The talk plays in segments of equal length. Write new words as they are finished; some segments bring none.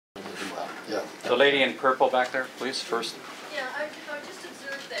Yeah. The lady in purple back there, please, first. Yeah, I've just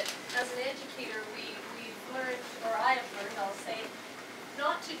observed that as an educator, we've learned, or I have learned, I'll say,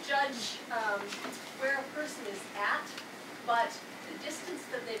 not to judge where a person is at, but the distance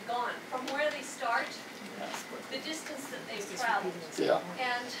that they've gone, from where they start, the distance that they've traveled. Yeah.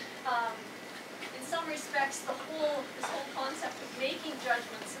 And in some respects, this whole concept of making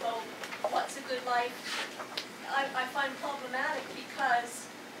judgments about what's a good life, I find problematic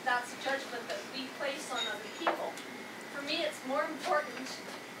because that's a judgment that we place on other people. For me, it's more important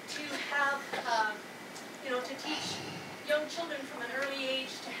to have, to teach young children from an early age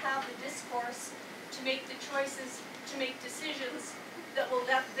to have the discourse, to make the choices, to make decisions that will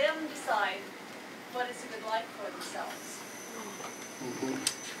let them decide what is a good life for themselves. Mm-hmm.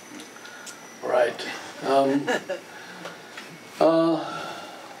 Right.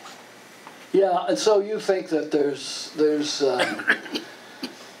 Yeah, and so you think that there's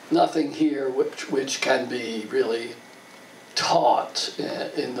nothing here which can be really taught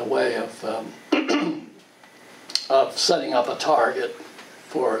in the way of setting up a target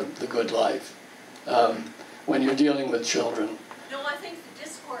for the good life when you're dealing with children. No, I think the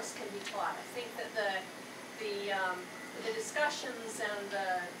discourse can be taught. I think that the discussions and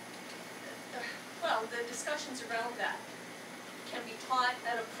the discussions around that can be taught.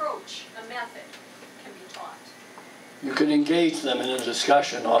 An approach, a method can be taught. You can engage them in a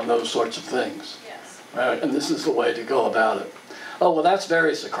discussion on those sorts of things. Yes. Right, and this is the way to go about it. Oh, well, that's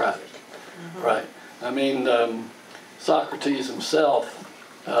very Socratic. Mm-hmm. Right. I mean, Socrates himself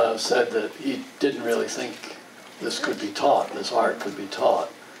said that he didn't really think this could be taught, this art could be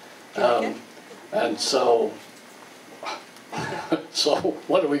taught. And so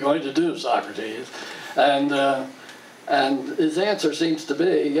what are we going to do, Socrates? And his answer seems to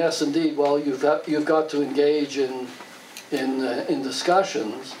be, yes, indeed. Well, you've got to engage in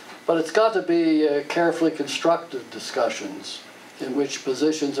discussions, but it's got to be carefully constructed discussions in which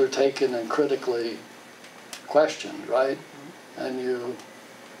positions are taken and critically questioned, right? And you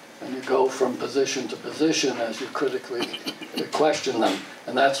go from position to position as you critically question them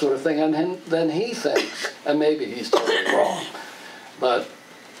and that sort of thing. And then he thinks, and maybe he's totally wrong, but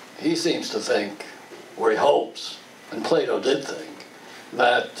he seems to think, or he hopes, and Plato did think,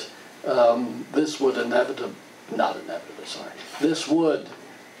 that this would this would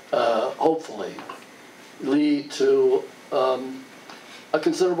hopefully lead to a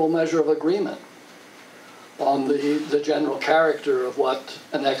considerable measure of agreement on the general character of what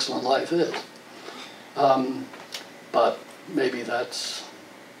an excellent life is. But maybe that's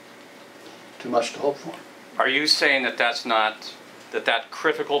too much to hope for. Are you saying that that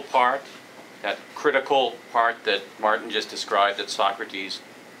critical part that Martin just described that Socrates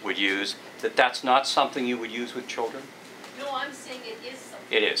would use, that's not something you would use with children? No, I'm saying it is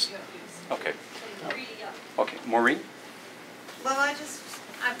something. It is. Okay. Really young. Okay, Maureen? Well,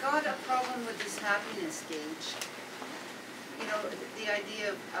 I've got a problem with this happiness gauge. You know, the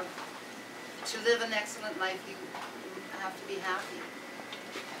idea of to live an excellent life, you have to be happy.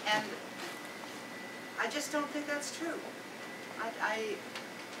 And I just don't think that's true.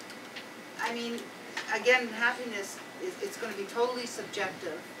 I mean, again, happiness, it's going to be totally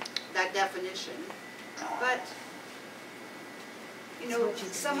subjective, that definition. But, you know,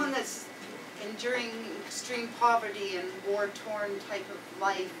 someone that's enduring extreme poverty and war-torn type of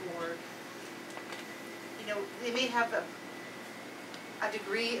life, or, you know, they may have a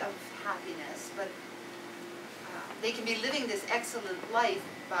degree of happiness, but they can be living this excellent life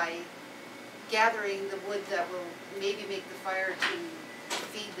by gathering the wood that will maybe make the fire to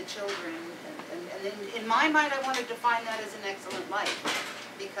feed the children. And in my mind, I want to define that as an excellent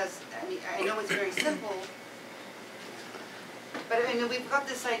life, because I mean, I know it's very simple, but I mean, we've got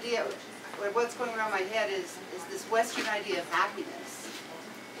this idea. What's going around my head is this Western idea of happiness,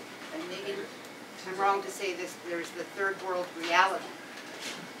 and maybe I'm wrong to say this. There's the third world reality,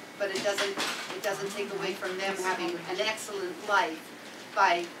 but it doesn't take away from them having an excellent life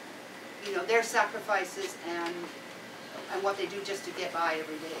by, you know, their sacrifices and what they do just to get by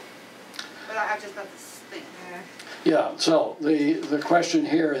every day. But I've just got this thing. Yeah, so the question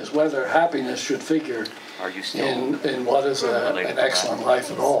here is whether happiness should figure in what is an excellent life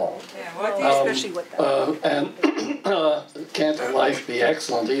at all. Especially with that. And can't a life be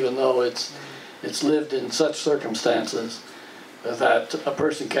excellent even though it's lived in such circumstances that a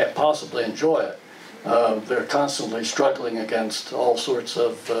person can't possibly enjoy it? They're constantly struggling against all sorts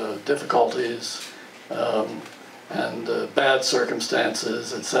of difficulties and bad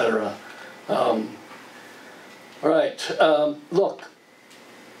circumstances, etc. Look,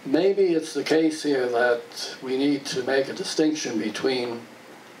 maybe it's the case here that we need to make a distinction between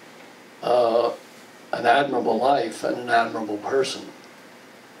an admirable life and an admirable person.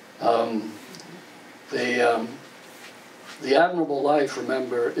 The admirable life,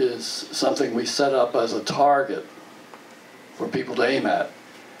 remember, is something we set up as a target for people to aim at.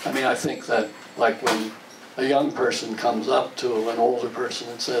 I mean, I think that, like when a young person comes up to an older person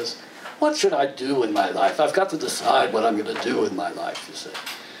and says, what should I do in my life? I've got to decide what I'm going to do in my life, you say.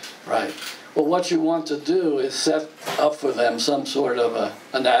 Right. Well, what you want to do is set up for them some sort of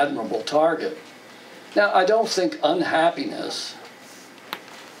an admirable target. Now, I don't think unhappiness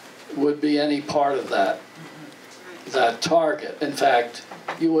would be any part of that target. In fact,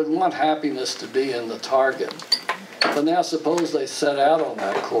 you would want happiness to be in the target. But now suppose they set out on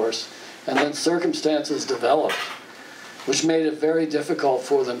that course, and then circumstances developed, which made it very difficult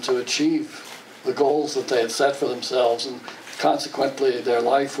for them to achieve the goals that they had set for themselves, and consequently their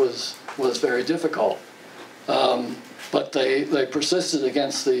life was very difficult. But they persisted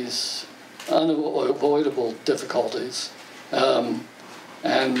against these unavoidable difficulties,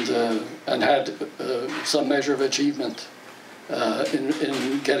 and had some measure of achievement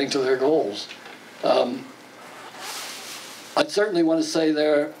in getting to their goals. I'd certainly want to say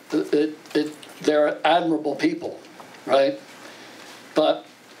they're admirable people, right? But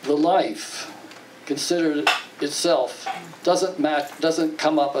the life, considered itself, doesn't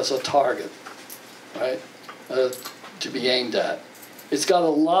come up as a target, right? To be aimed at. It's got a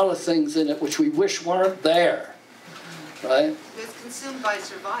lot of things in it which we wish weren't there, right? It's consumed by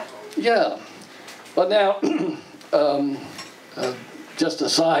survival. Yeah, but now, just a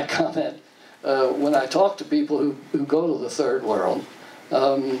side comment. When I talk to people who go to the third world,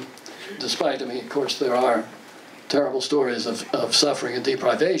 despite, I mean, of course, there are terrible stories of suffering and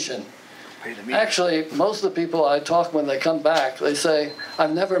deprivation. Actually, most of the people I talk when they come back, they say,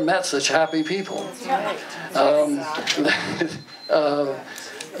 I've never met such happy people.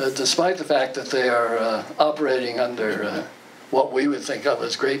 Despite the fact that they are operating under what we would think of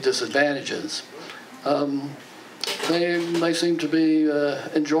as great disadvantages, they seem to be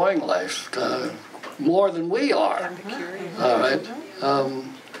enjoying life more than we are. All right.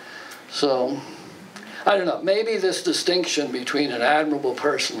 So, I don't know. Maybe this distinction between an admirable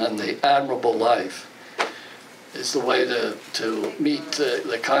person and the admirable life is the way to meet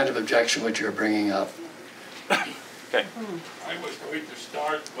the kind of objection which you're bringing up. Okay. I was going to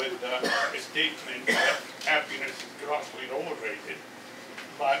start with a statement that happiness is grossly overrated,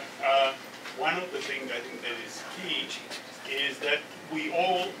 but one of the things I think that is key is that we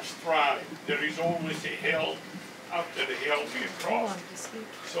all strive. There is always a hill. After the hill we have crossed.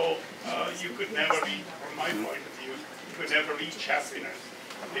 So you could never reach, from my point of view, you could never reach happiness,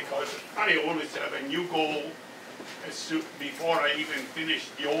 because I always have a new goal before I even finish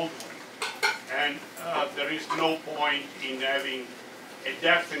the old one. And there is no point in having a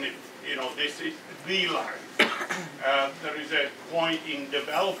definite, this is the life. There is a point in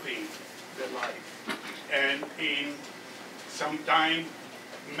developing the life and in sometime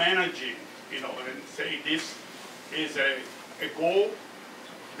managing, and say this is a goal,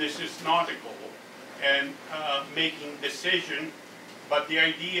 this is not a goal, and making decision, but the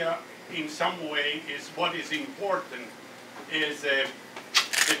idea in some way is what is important is the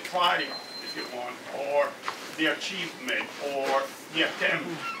triumph, if you want, or the achievement, or the attempt.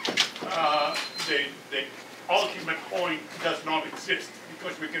 The ultimate point does not exist,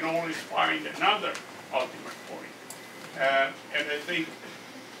 because we can always find another ultimate point. And I think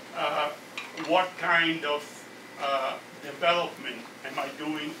what kind of development am I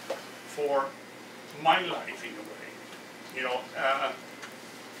doing for my life in a way?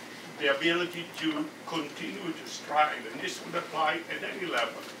 The ability to continue to strive, and this would apply at any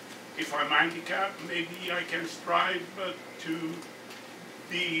level. If I'm handicapped, maybe I can strive to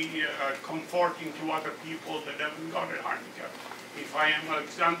be comforting to other people that haven't got a handicap. If I am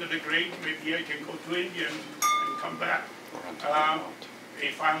Alexander the Great, maybe I can go to India and come back.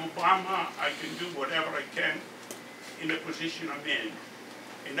 If I'm Obama, I can do whatever I can in the position I'm in.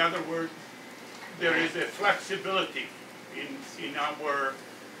 In other words, there is a flexibility in our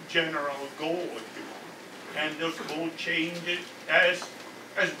general goal, if you want. And those goals change as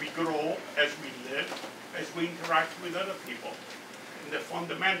we grow, as we live, as we interact with other people. And the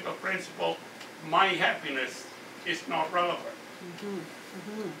fundamental principle, my happiness is not relevant.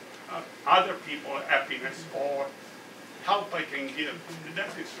 Other people's happiness or help I can give,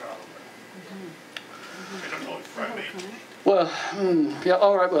 that is relevant. I don't know if I may. Well, yeah,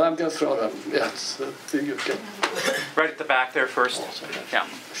 all right, well, I'm going to throw it up. Yes, you can. Right at the back there first. Yeah.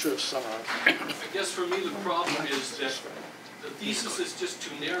 I should have summarized. I guess for me the problem is that the thesis is just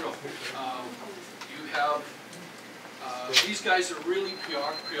too narrow. You have These guys are really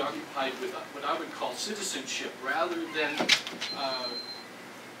preoccupied with what I would call citizenship rather than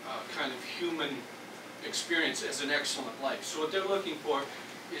kind of human experience as an excellent life. So what they're looking for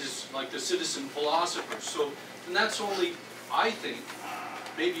is like the citizen philosophers. So, and that's only, I think,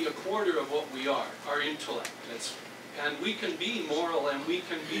 maybe a quarter of what we are, our intellect. And we can be moral and we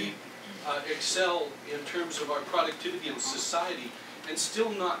can be excel in terms of our productivity in society and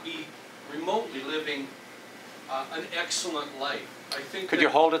still not be remotely living an excellent life. I think. Could you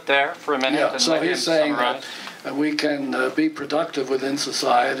hold it there for a minute? Yeah, and so let him he's saying summarize? that we can be productive within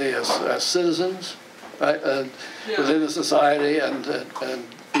society as citizens, right? Yeah. Within the society and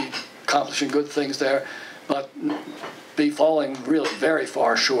be accomplishing good things there, but be falling really very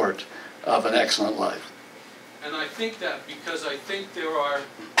far short of an excellent life. And I think that because I think there are,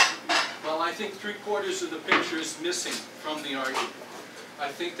 well, I think 3/4 of the picture is missing from the argument. I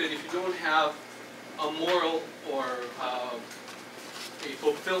think that if you don't have a moral or a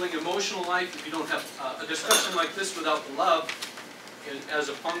fulfilling emotional life, if you don't have a discussion like this without love as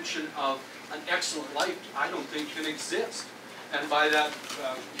a function of an excellent life, I don't think can exist. And by that,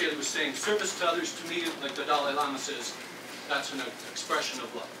 Caleb was saying, service to others, to me, like the Dalai Lama says, that's an expression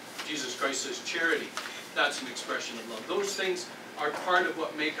of love. Jesus Christ says charity, that's an expression of love. Those things are part of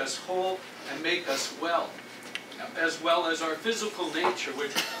what make us whole and make us well as our physical nature,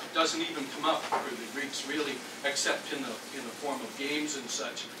 which doesn't even come up for the Greeks really, except in the form of games and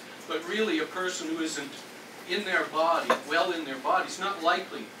such. But really, a person who isn't in their body, well in their body, is not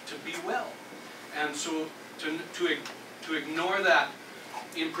likely to be well. And so to ignore that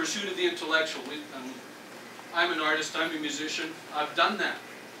in pursuit of the intellectual, I'm an artist, I'm a musician, I've done that.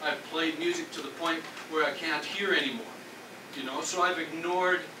 I've played music to the point where I can't hear anymore, you know, so I've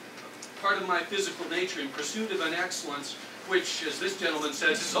ignored part of my physical nature in pursuit of an excellence, which, as this gentleman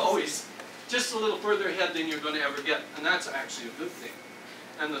says, is always just a little further ahead than you're going to ever get, and that's actually a good thing.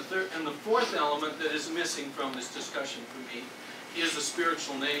 And the fourth element that is missing from this discussion for me is the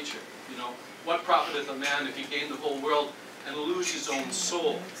spiritual nature. You know, what profiteth a man if he gain the whole world and lose his own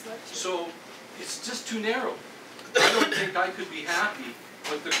soul? So it's just too narrow. I don't think I could be happy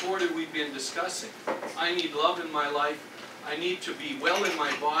with the quarter we've been discussing. I need love in my life. I need to be well in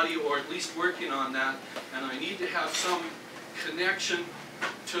my body, or at least working on that, and I need to have some connection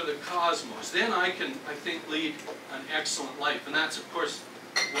to the cosmos. Then I can, I think, lead an excellent life. And that's, of course,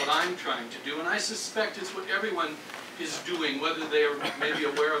 what I'm trying to do. And I suspect it's what everyone is doing, whether they are maybe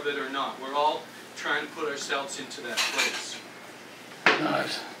aware of it or not. We're all trying to put ourselves into that place.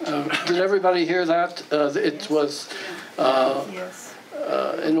 Right. Did everybody hear that? It was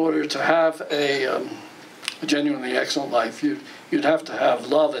in order to have a genuinely excellent life, you'd have to have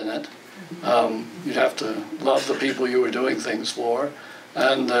love in it. You'd have to love the people you were doing things for,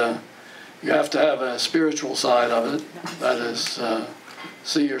 and you have to have a spiritual side of it. That is,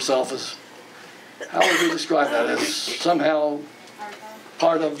 see yourself as, how would you describe that? As somehow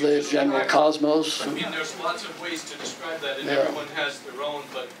part of the general cosmos? I mean, there's lots of ways to describe that, and everyone has their own,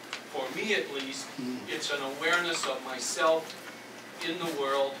 but for me at least, it's an awareness of myself in the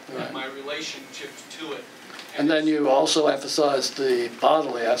world and my relationships to it. And then you also emphasize the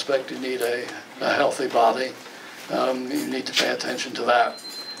bodily aspect. You need a healthy body. You need to pay attention to that.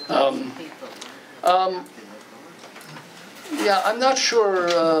 Yeah, I'm not sure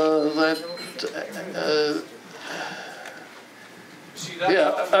that... See,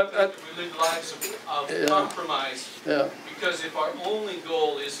 that's why we live lives of compromise. Yeah. Because if our only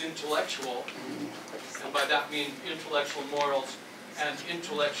goal is intellectual, and by that mean intellectual morals, and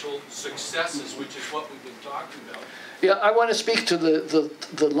intellectual successes, which is what we've been talking about. Yeah, I want to speak to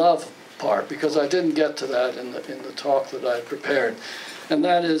the love part, because I didn't get to that in the talk that I prepared, and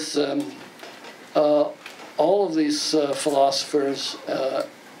that is all of these philosophers,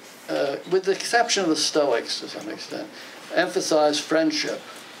 with the exception of the Stoics to some extent, emphasize friendship,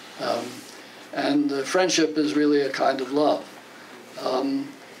 and friendship is really a kind of love.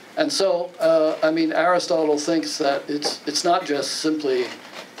 And so, I mean, Aristotle thinks that it's not just simply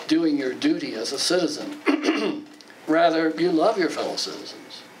doing your duty as a citizen. Rather, you love your fellow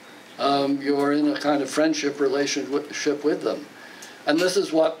citizens. You're in a kind of friendship relationship with them. And this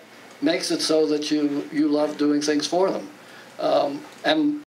is what makes it so that you love doing things for them. And